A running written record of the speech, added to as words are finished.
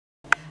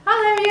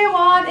Hello year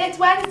one, it's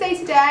Wednesday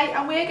today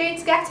and we're going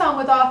to get on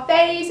with our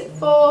phase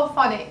 4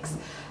 phonics.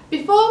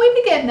 Before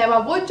we begin though,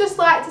 I would just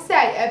like to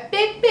say a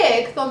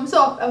big thumbs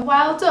up and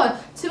well done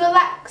to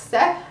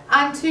Alexa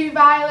and to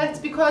Violet,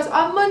 because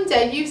on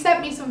Monday you sent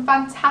me some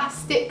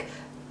fantastic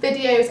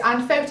videos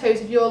and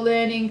photos of your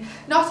learning.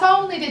 Not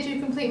only did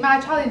you complete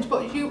my challenge,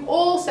 but you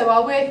also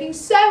are working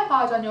so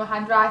hard on your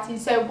handwriting,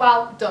 so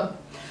well done.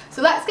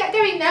 So let's get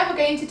going now. We're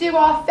going to do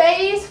our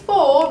phase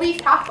 4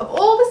 recap of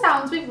all the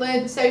sounds we've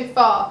learned so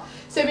far.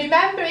 So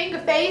remembering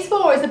phase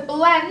 4 is a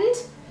blend.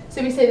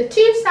 So we say the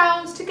two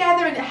sounds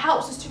together and it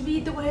helps us to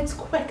read the words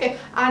quicker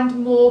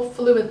and more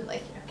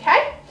fluently.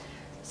 Okay?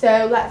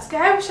 So let's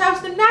go.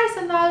 Shout them nice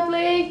and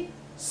loudly.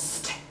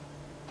 St.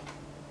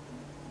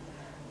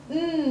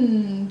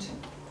 Nd.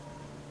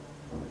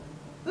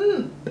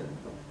 Mp.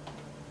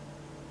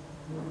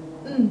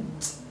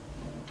 Nt.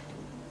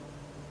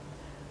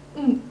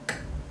 Nk.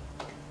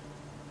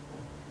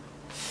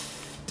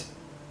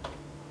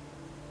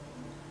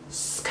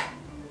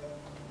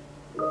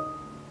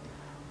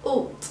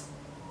 Ult,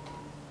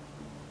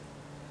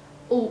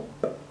 ulp,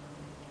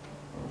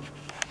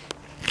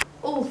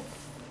 ulf,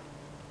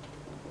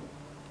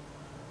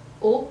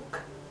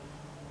 ulk,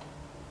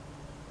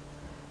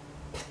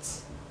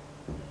 pt.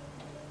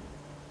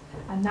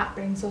 And that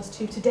brings us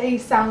to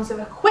today's sounds. So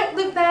a quick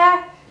look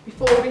there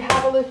before we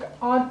have a look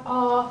on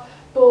our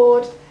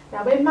board.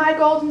 Now in my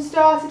golden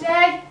star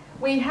today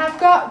we have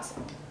got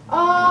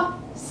our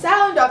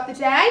sound of the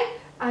day,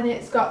 and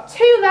it's got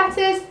two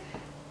letters,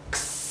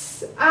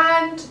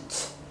 and t.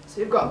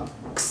 So we've got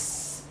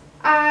x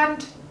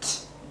and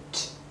t,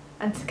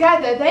 and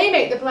together they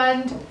make the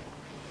blend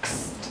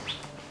x,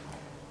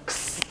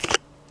 x.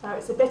 Now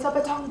it's a bit of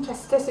a tongue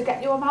twister, so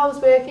get your mouths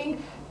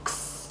working.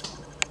 X.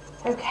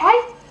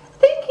 Okay,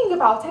 thinking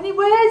about any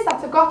words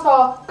that have got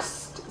our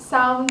x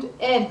sound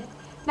in.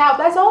 Now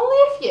there's only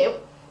a few,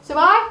 so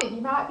I think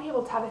you might be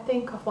able to have a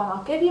think of one.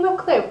 I'll give you a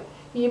clue.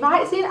 You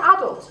might see an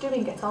adult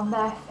doing it on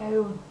their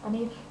phone. I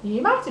mean,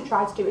 you might have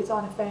tried to do it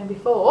on a phone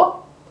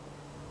before.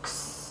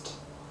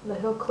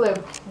 Little clue.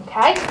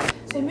 Okay,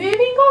 so moving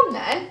on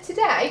then,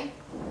 today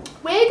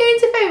we're going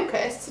to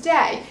focus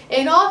today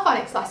in our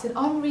phonics lesson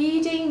on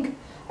reading.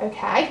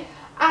 Okay,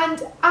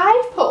 and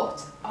I've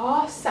put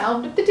our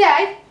sound of the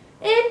day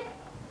in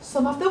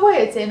some of the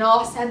words in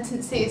our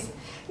sentences.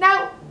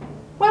 Now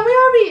when we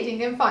are reading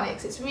in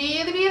phonics, it's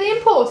really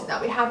important that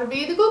we have a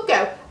really good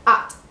go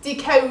at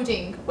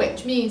decoding,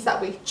 which means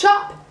that we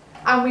chop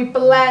and we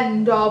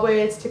blend our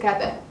words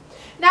together.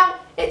 Now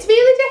it's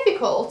really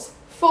difficult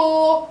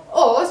for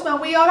us when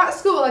we are at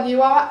school and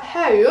you are at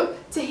home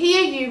to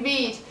hear you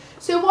read.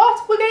 So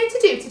what we're going to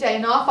do today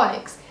in our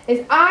phonics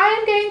is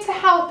I'm going to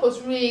help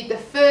us read the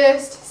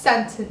first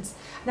sentence,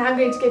 and I'm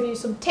going to give you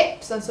some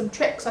tips and some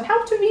tricks on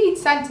how to read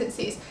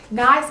sentences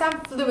nice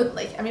and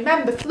fluently. And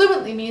remember,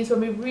 fluently means when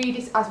we read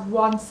it as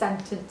one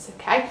sentence,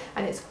 okay,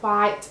 and it's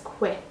quite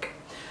quick.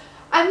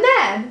 And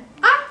then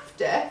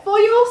after, for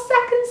your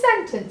second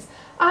sentence,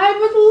 I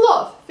would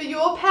love for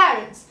your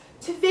parents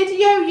to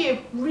video you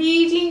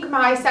reading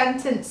my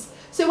sentence,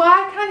 so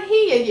I can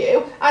hear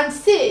you and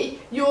see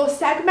your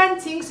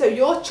segmenting, so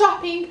your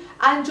chopping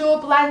and your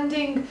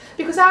blending,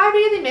 because I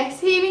really miss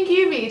hearing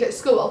you read at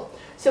school.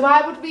 So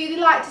I would really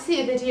like to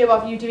see a video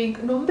of you doing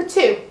number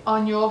 2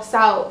 on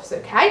yourselves,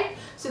 okay?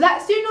 So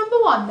let's do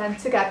number 1 then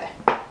together.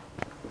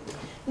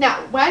 Now,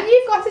 when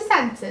you've got a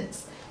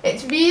sentence,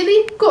 it's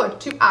really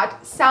good to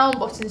add sound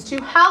buttons to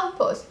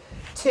help us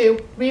to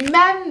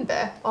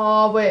remember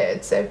our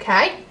words,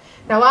 okay?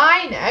 Now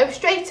I know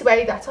straight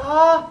away that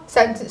our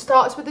sentence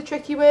starts with the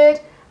tricky word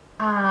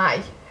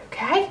I,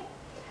 okay?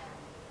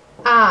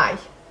 I,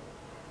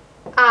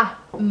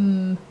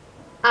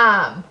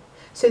 am.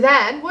 So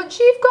then once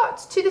you've got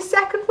to the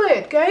second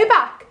word, go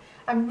back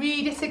and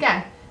read it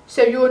again.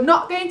 So you're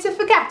not going to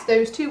forget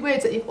those two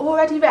words that you've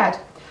already read.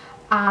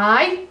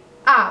 I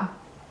am.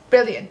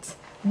 Brilliant.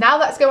 Now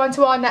let's go on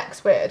to our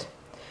next word.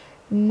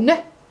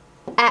 Next.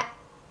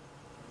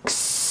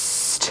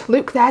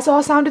 Luke, there's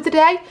our sound of the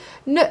day.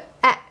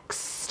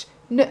 Next,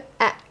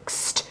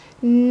 next,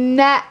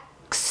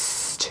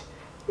 next,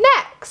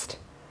 next.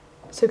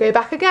 So go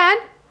back again.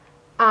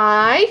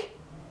 I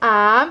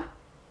am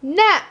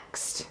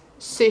next.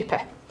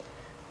 Super.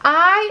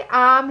 I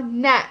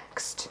am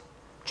next.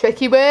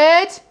 Tricky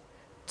word.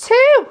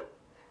 2.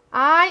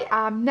 I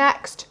am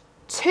next.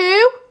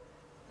 2.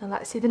 Now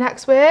let's see the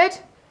next word.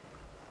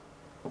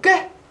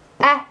 Get.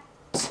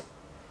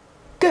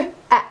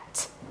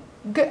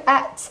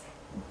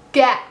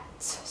 Get.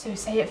 So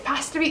say it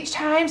faster each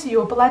time, so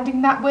you're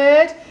blending that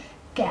word.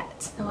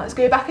 Get. Now let's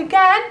go back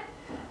again.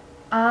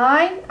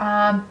 I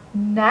am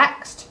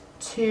next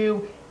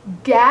to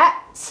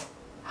get.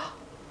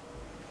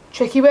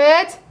 Tricky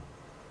word.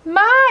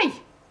 My.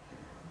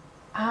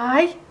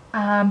 I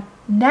am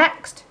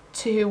next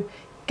to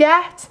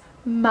get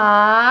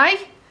my.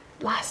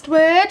 Last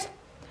word.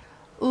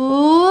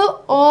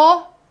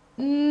 Lunch.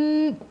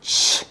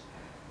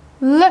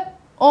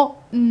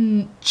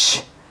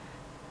 Lunch.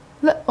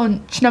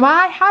 Lunch. Now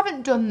I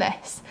haven't done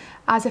this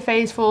as a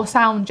phase 4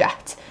 sound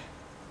yet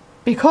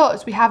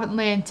because we haven't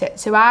learnt it.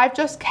 So I've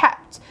just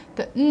kept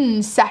the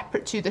n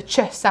separate to the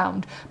ch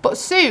sound. But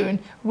soon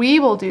we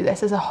will do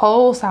this as a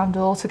whole sound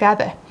all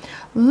together.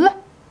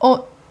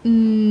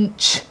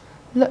 Lunch.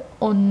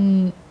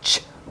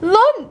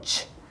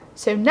 Lunch.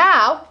 So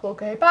now we'll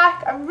go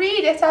back and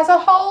read it as a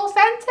whole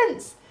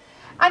sentence.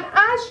 And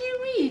as you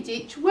read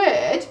each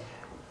word,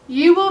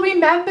 you will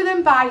remember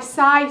them by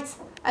sight.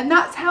 And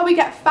that's how we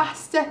get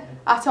faster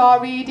at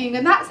our reading.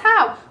 And that's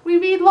how we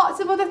read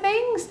lots of other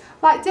things,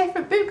 like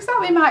different books that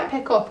we might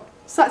pick up.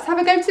 So let's have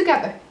a go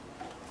together.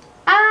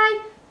 I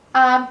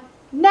am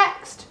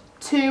next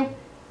to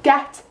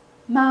get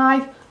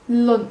my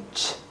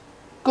lunch.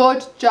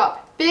 Good job.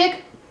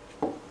 Big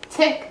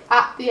tick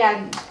at the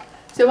end.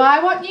 So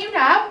I want you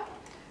now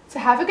to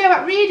have a go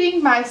at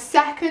reading my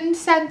second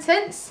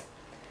sentence,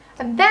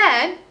 and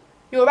then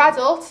your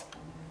adult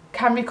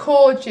can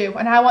record you,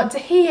 and I want to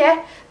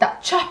hear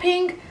that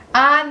chopping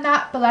and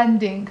that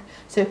blending.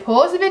 So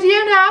pause the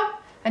video now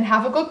and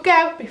have a good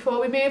go before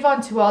we move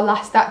on to our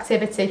last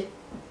activity.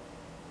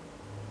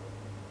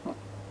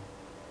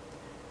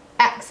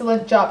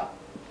 Excellent job.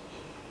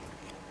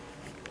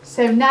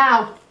 So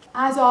now,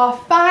 as our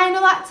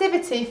final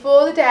activity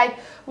for the day,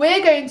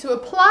 we're going to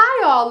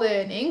apply our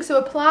learning, so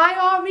apply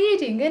our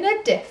reading in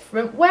a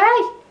different way.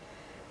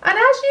 And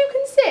as you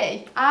can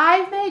see,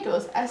 I've made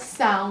us a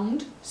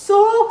sound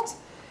sort.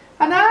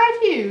 And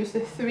I've used the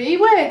 3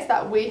 words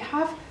that we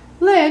have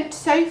learnt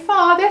so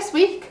far this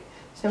week.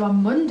 So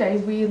on Monday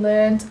we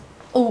learnt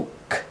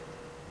ook.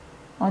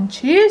 On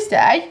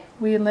Tuesday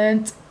we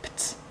learnt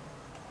pt.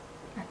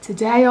 And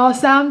today our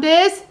sound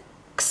is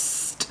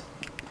kst.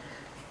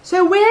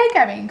 So we're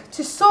going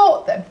to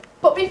sort them.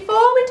 But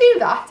before we do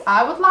that,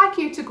 I would like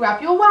you to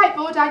grab your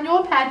whiteboard and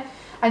your pen,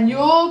 and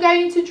you're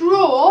going to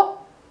draw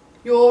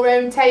your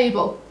own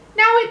table.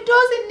 Now it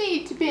doesn't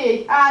need to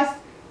be as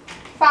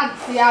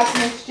fancy as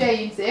Miss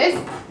James's.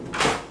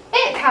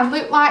 It can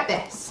look like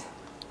this.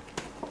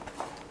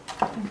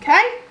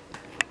 Okay?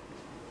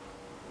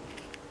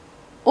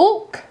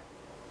 Ook,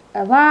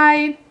 a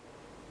line,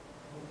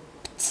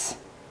 pt,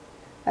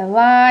 a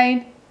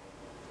line,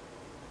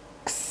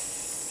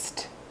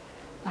 kst,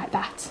 like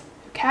that.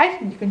 Okay,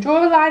 and you can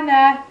draw a line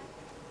there,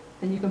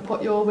 and you can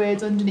put your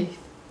words underneath.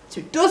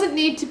 So it doesn't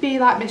need to be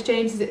like Miss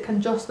James's, it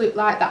can just look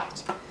like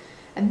that.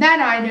 And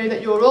then I know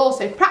that you're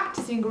also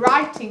practicing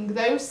writing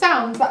those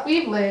sounds that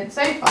we've learned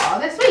so far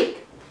this week.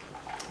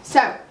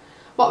 So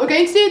what we're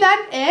going to do then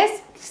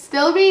is,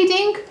 still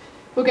reading,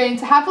 we're going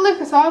to have a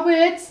look at our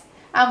words,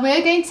 and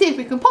we're going to see if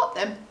we can put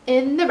them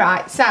in the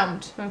right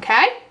sound,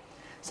 okay?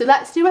 So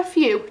let's do a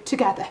few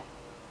together.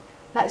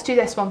 Let's do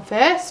this one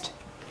first.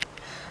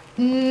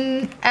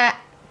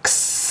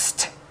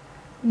 Next,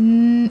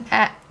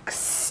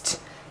 next,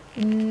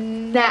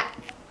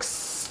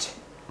 next.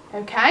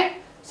 Okay,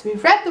 so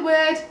we've read the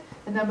word,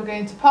 and then we're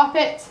going to pop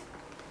it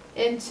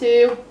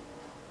into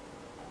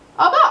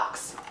our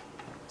box.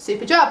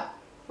 Super job.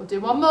 We'll do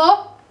one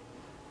more.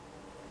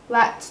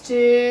 Let's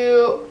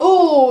do,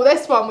 oh,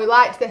 this one, we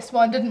liked this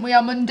one, didn't we,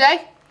 on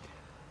Monday?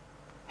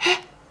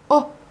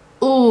 Hulk,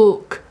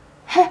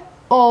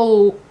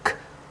 hulk,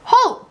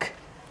 hulk.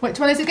 Which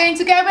one is it going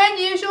to go in?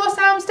 Use your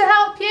sounds to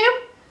help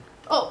you.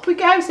 Up we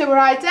go. So we're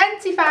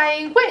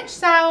identifying which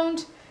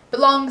sound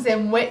belongs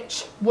in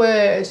which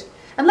word.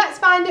 And let's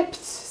find a pt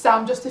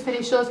sound just to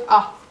finish us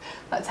off.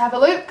 Let's have a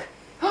look.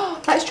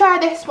 Let's try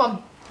this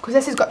one, because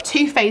this has got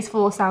 2 phase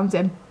 4 sounds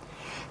in.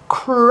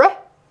 Crept,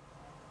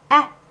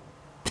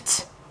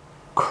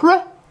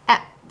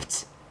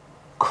 crept,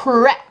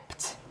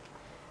 crept.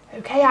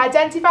 Okay,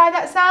 identify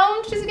that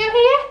sound. Does it go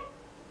here?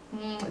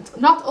 It's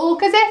not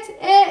ulk, is it?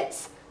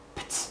 It's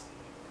pt.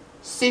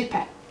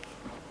 Super.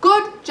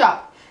 Good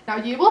job. Now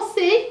you will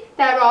see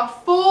there are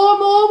 4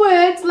 more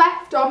words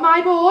left on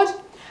my board,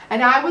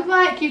 and I would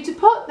like you to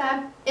put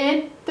them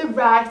in the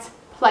right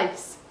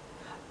place.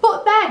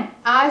 But then,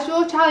 as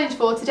your challenge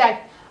for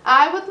today,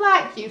 I would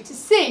like you to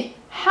see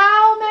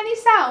how many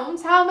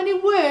sounds, how many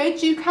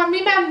words you can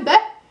remember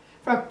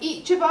from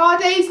each of our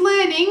days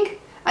learning,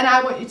 and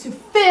I want you to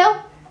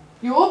fill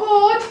your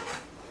board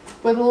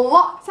with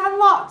lots and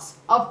lots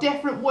of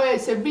different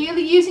words, so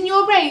really using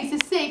your brains to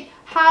see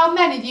how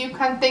many you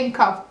can think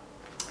of.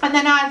 And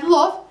then I'd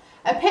love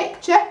a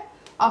picture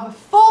of a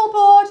full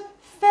board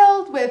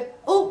filled with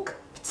ulk,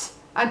 pt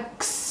and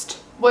kst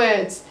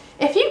words.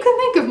 If you can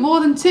think of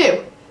more than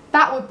 2,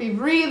 that would be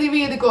really,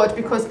 really good,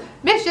 because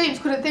Miss James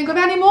couldn't think of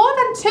any more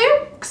than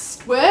 2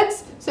 kst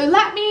words. So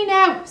let me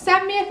know,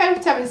 send me a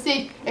photo and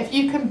see if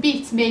you can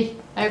beat me,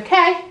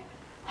 okay?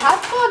 Have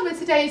fun with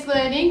today's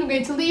learning. I'm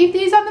going to leave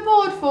these on the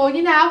board for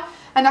you now,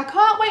 and I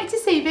can't wait to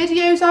see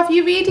videos of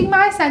you reading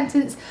my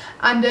sentence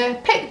and a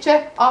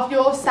picture of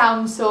your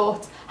sound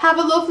sort. Have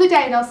a lovely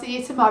day, and I'll see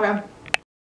you tomorrow.